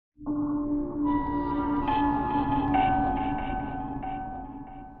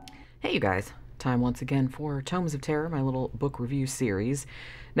Hey you guys, time once again for Tomes of Terror, my little book review series.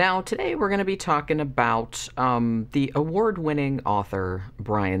 Now today we're going to be talking about the award-winning author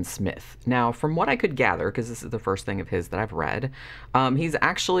Bryan Smith. Now from what I could gather, because this is the first thing of his that I've read, he's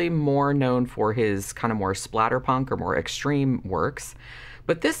actually more known for his kind of more splatterpunk or more extreme works.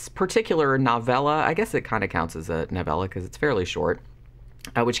 But this particular novella, I guess it kind of counts as a novella because it's fairly short,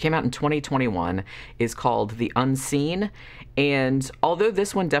 which came out in 2021, is called The Unseen. And although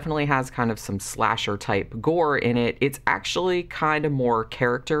this one definitely has kind of some slasher type gore in it, it's actually kind of more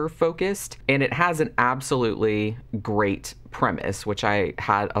character focused, and it has an absolutely great premise, which I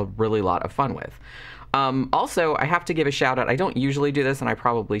had a really lot of fun with. Also, I have to give a shout out. I don't usually do this, and I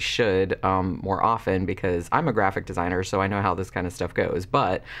probably should more often because I'm a graphic designer, so I know how this kind of stuff goes.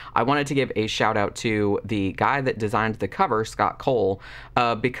 But I wanted to give a shout out to the guy that designed the cover, Scott Cole,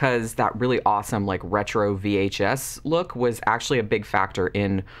 because that really awesome like retro VHS look was actually a big factor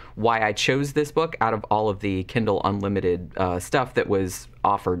in why I chose this book out of all of the Kindle Unlimited stuff that was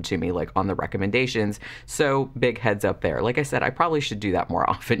offered to me like on the recommendations. So big heads up there. Like I said, I probably should do that more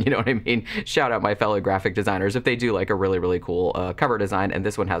often, you know what I mean? Shout out my fellow graphic designers if they do like a really cool cover design, and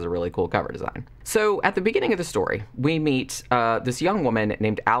this one has a really cool cover design. So at the beginning of the story, we meet this young woman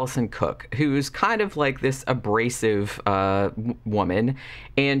named Allison Cook, who's kind of like this abrasive woman,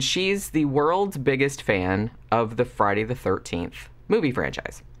 and she's the world's biggest fan of the Friday the 13th movie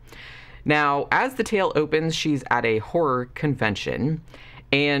franchise. Now, as the tale opens, she's at a horror convention,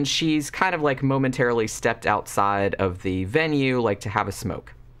 and she's kind of like momentarily stepped outside of the venue, like to have a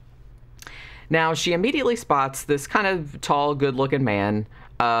smoke. Now, she immediately spots this kind of tall, good-looking man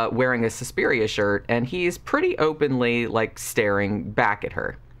wearing a Suspiria shirt, and he's pretty openly like staring back at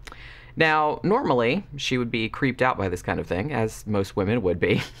her. Now, normally, she would be creeped out by this kind of thing, as most women would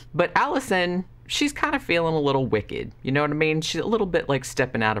be. But Allison, she's kind of feeling a little wicked. You know what I mean? She's a little bit like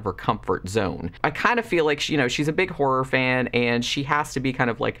stepping out of her comfort zone. I kind of feel like, you know, she's a big horror fan, and she has to be kind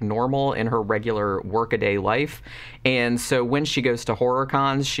of like normal in her regular workaday life. And so when she goes to horror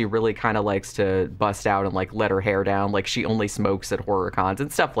cons, she really kind of likes to bust out and like let her hair down. Like she only smokes at horror cons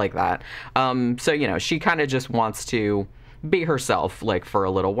and stuff like that. So, you know, she kind of just wants to be herself like for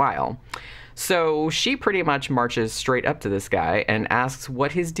a little while. So she pretty much marches straight up to this guy and asks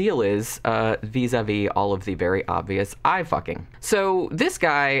what his deal is vis-a-vis all of the very obvious eye fucking. So this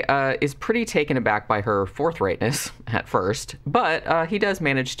guy is pretty taken aback by her forthrightness at first, but he does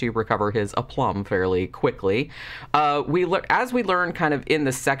manage to recover his aplomb fairly quickly. As we learn kind of in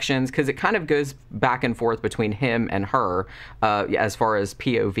the sections, because it kind of goes back and forth between him and her as far as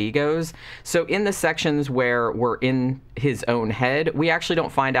POV goes. So in the sections where we're in his own head, we actually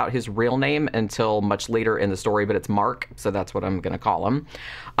don't find out his real name until much later in the story, but it's Mark, so that's what I'm gonna call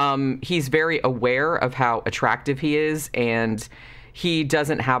him. He's very aware of how attractive he is, and he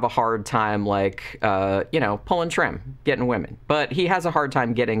doesn't have a hard time like you know, pulling trim, getting women, but he has a hard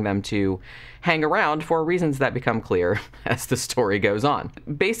time getting them to hang around for reasons that become clear as the story goes on.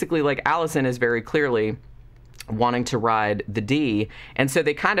 Basically, like, Allison is very clearly wanting to ride the D, and so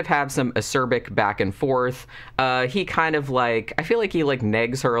they kind of have some acerbic back and forth. He kind of like, I feel like he like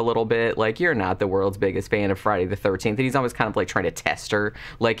negs her a little bit, like, you're not the world's biggest fan of Friday the 13th, and he's always kind of like trying to test her,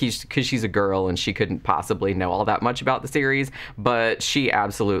 like because she's a girl and she couldn't possibly know all that much about the series, but she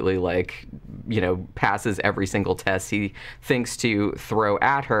absolutely, like, you know, passes every single test he thinks to throw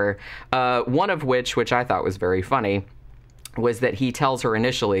at her. One of which I thought was very funny, was that he tells her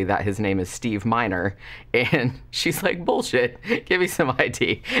initially that his name is Steve Miner, and she's like, bullshit, give me some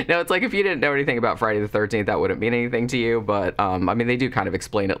ID. Now, it's like, if you didn't know anything about Friday the 13th, that wouldn't mean anything to you, but I mean, they do kind of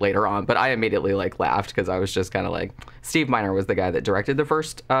explain it later on, but I immediately like laughed because I was just kind of like, Steve Miner was the guy that directed the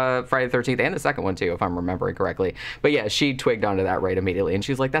first Friday the 13th and the second one too, if I'm remembering correctly. But yeah, she twigged onto that right immediately, and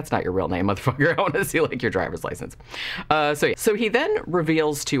she's like, that's not your real name, motherfucker. I want to see like your driver's license. So yeah. So he then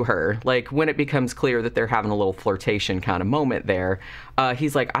reveals to her, like, when it becomes clear that they're having a little flirtation kind of moment there,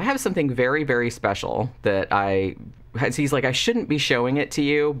 he's like, I have something very special that he's like, I shouldn't be showing it to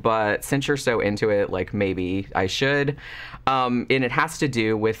you, but since you're so into it, like, maybe I should. And it has to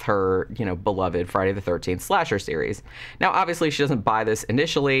do with her, you know, beloved Friday the 13th slasher series. Now, obviously, she doesn't buy this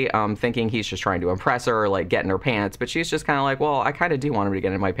initially, thinking he's just trying to impress her, or like get in her pants, but she's just kind of like, well, I kind of do want him to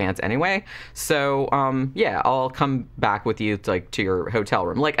get in my pants anyway. So, yeah, I'll come back with you to your hotel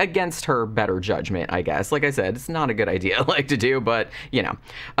room, like, against her better judgment, I guess. Like I said, it's not a good idea like to do, but you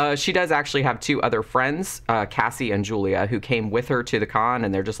know, she does actually have two other friends, Cassie and Julia, who came with her to the con,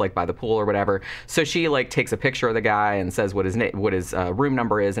 and they're just like by the pool or whatever. So she like takes a picture of the guy and says what his room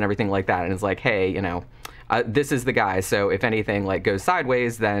number is and everything like that, and is like, hey, you know, this is the guy, so if anything like goes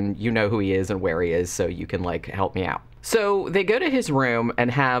sideways, then you know who he is and where he is, so you can like help me out. So they go to his room and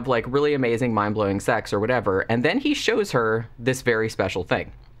have like really amazing, mind-blowing sex or whatever, and then he shows her this very special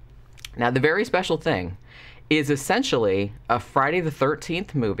thing. Now, the very special thing is essentially a Friday the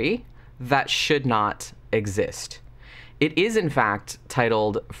 13th movie that should not exist. It is, in fact,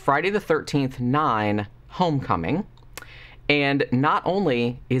 titled Friday the 13th 9 Homecoming. And not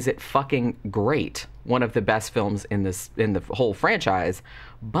only is it fucking great, one of the best films in the whole franchise,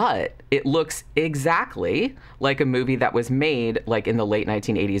 but it looks exactly like a movie that was made like in the late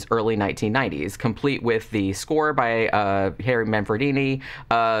 1980s, early 1990s, complete with the score by Harry Manfredini,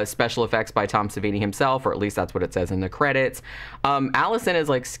 special effects by Tom Savini himself, or at least that's what it says in the credits. Allison is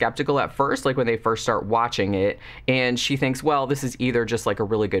like skeptical at first, like when they first start watching it, and she thinks, well, this is either just like a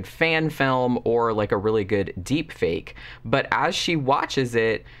really good fan film or like a really good deep fake. But as she watches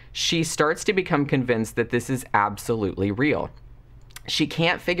it, she starts to become convinced that this is absolutely real. She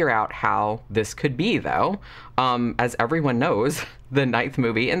can't figure out how this could be, though. As everyone knows, the 9th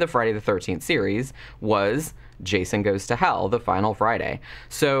movie in the Friday the 13th series was Jason Goes to Hell, the final Friday.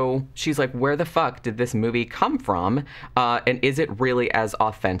 So she's like, where the fuck did this movie come from? And is it really as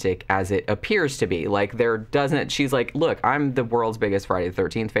authentic as it appears to be? Like, she's like, look, I'm the world's biggest Friday the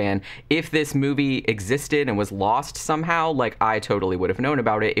 13th fan. If this movie existed and was lost somehow, like, I totally would have known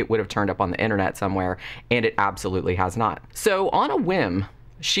about it. It would have turned up on the internet somewhere, and it absolutely has not. So on a whim,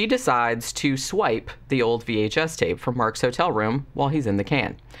 she decides to swipe the old VHS tape from Mark's hotel room while he's in the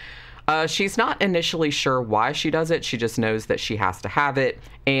can. She's not initially sure why she does it. She just knows that she has to have it.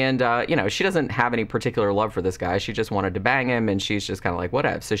 And, you know, she doesn't have any particular love for this guy. She just wanted to bang him, and she's just kind of like,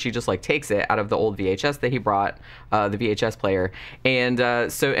 whatever. So she just, like, takes it out of the old VHS that he brought, the VHS player. And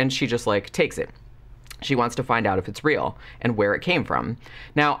and she just, like, takes it. She wants to find out if it's real and where it came from.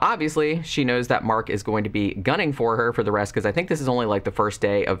 Now, obviously, she knows that Mark is going to be gunning for her for the rest, because I think this is only like the first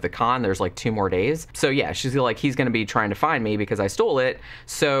day of the con. There's like 2 more days. So yeah, she's like, he's going to be trying to find me because I stole it.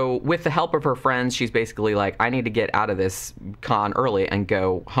 So with the help of her friends, she's basically like, I need to get out of this con early and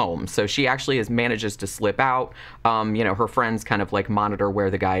go home. So she actually manages to slip out. You know, her friends kind of like monitor where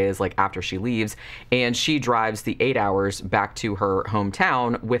the guy is like after she leaves, and she drives the 8 hours back to her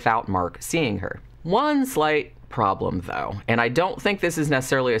hometown without Mark seeing her. One slight problem, though, and I don't think this is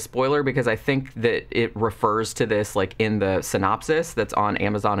necessarily a spoiler because I think that it refers to this like in the synopsis that's on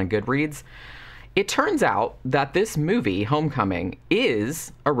Amazon and Goodreads. It turns out that this movie, Homecoming,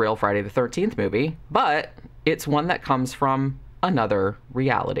 is a real Friday the 13th movie, but it's one that comes from another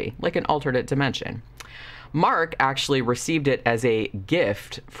reality, like an alternate dimension. Mark actually received it as a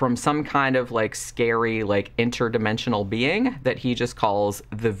gift from some kind of like scary, like interdimensional being that he just calls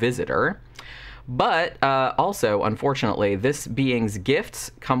the Visitor. But also, unfortunately, this being's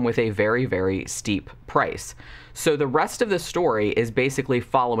gifts come with a very, very steep price. So the rest of the story is basically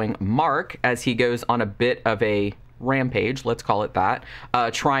following Mark as he goes on a bit of a rampage, let's call it that,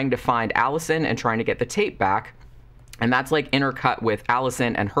 trying to find Allison and trying to get the tape back. And that's like intercut with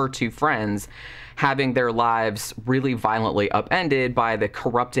Allison and her 2 friends having their lives really violently upended by the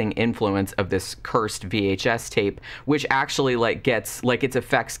corrupting influence of this cursed VHS tape, which actually like gets, like its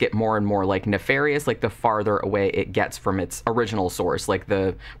effects get more and more like nefarious, like the farther away it gets from its original source, like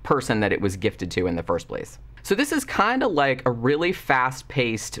the person that it was gifted to in the first place. So this is kind of like a really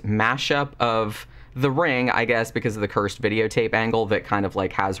fast-paced mashup of The Ring, I guess, because of the cursed videotape angle that kind of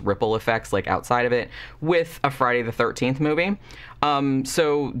like has ripple effects like outside of it, with a Friday the 13th movie.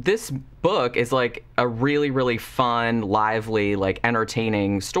 So this book is like a really, really fun, lively, like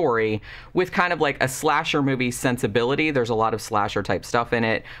entertaining story with kind of like a slasher movie sensibility. There's a lot of slasher type stuff in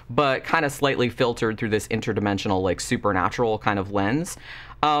it, but kind of slightly filtered through this interdimensional, like supernatural kind of lens.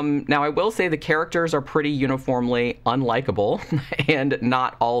 Now, I will say the characters are pretty uniformly unlikable and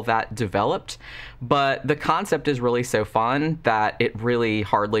not all that developed, but the concept is really so fun that it really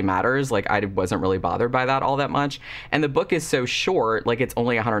hardly matters. Like, I wasn't really bothered by that all that much. And the book is so short, like it's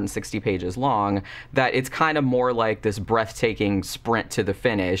only 160 pages long, that it's kind of more like this breathtaking sprint to the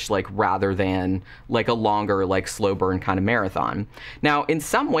finish, like rather than like a longer, like slow burn kind of marathon. Now, in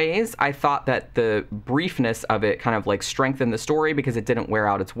some ways, I thought that the briefness of it kind of like strengthened the story because it didn't wear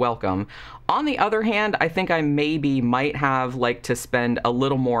out its welcome. On the other hand, I think I maybe might have liked to spend a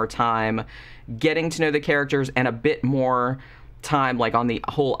little more time getting to know the characters and a bit more time like on the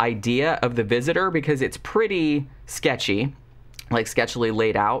whole idea of the Visitor, because it's pretty sketchy, like sketchily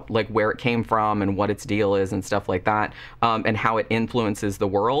laid out, like where it came from and what its deal is and stuff like that, and how it influences the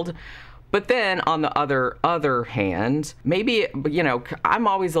world. But then on the other hand, maybe, you know, I'm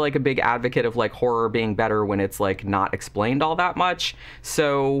always like a big advocate of like horror being better when it's like not explained all that much.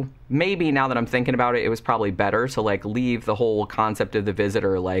 So maybe now that I'm thinking about it, it was probably better to like leave the whole concept of the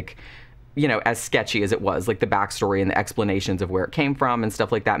Visitor like you know, as sketchy as it was, like the backstory and the explanations of where it came from and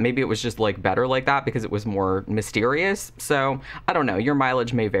stuff like that. Maybe it was just like better like that because it was more mysterious. So I don't know, your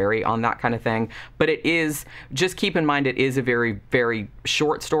mileage may vary on that kind of thing, but it is, just keep in mind, it is a very, very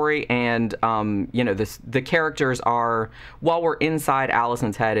short story. And, you know, the characters are, while we're inside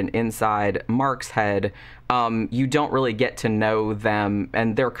Allison's head and inside Mark's head, you don't really get to know them,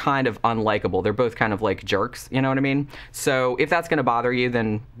 and they're kind of unlikable. They're both kind of like jerks, you know what I mean? So if that's going to bother you,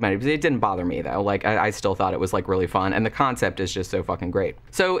 then it didn't bother me though. Like I still thought it was like really fun, and the concept is just so fucking great.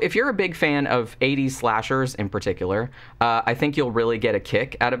 So if you're a big fan of 80s slashers in particular, I think you'll really get a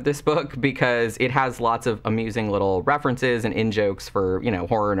kick out of this book because it has lots of amusing little references and in-jokes for, you know,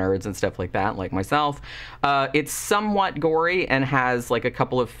 horror nerds and stuff like that, like myself. It's somewhat gory and has like a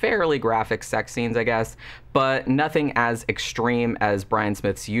couple of fairly graphic sex scenes, I guess, but nothing as extreme as Bryan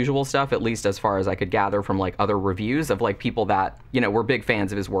Smith's usual stuff, at least as far as I could gather from like other reviews of like people that, you know, were big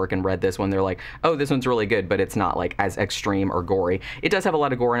fans of his work and read this one. They're like, oh, this one's really good, but it's not like as extreme or gory. It does have a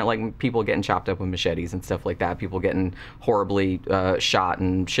lot of gore in it, like people getting chopped up with machetes and stuff like that, people getting horribly shot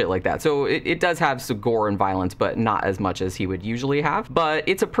and shit like that. So it does have some gore and violence, but not as much as he would usually have. But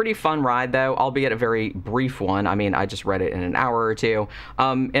it's a pretty fun ride though, albeit a very brief one. I mean, I just read it in an hour or two.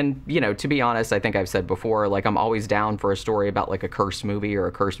 And, you know, to be honest, I think I've said before, like I'm always down for a story about like a cursed movie or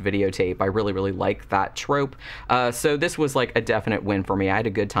a cursed videotape. I really, really like that trope. So this was like a definite win for me. I had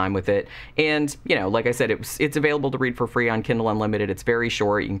a good time with it. And, you know, like I said, it's available to read for free on Kindle Unlimited. It's very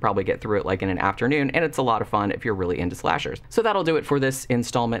short. You can probably get through it like in an afternoon, and it's a lot of fun if you're really into slashers. So that'll do it for this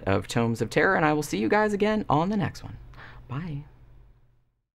installment of Tomes of Terror, and I will see you guys again on the next one. Bye.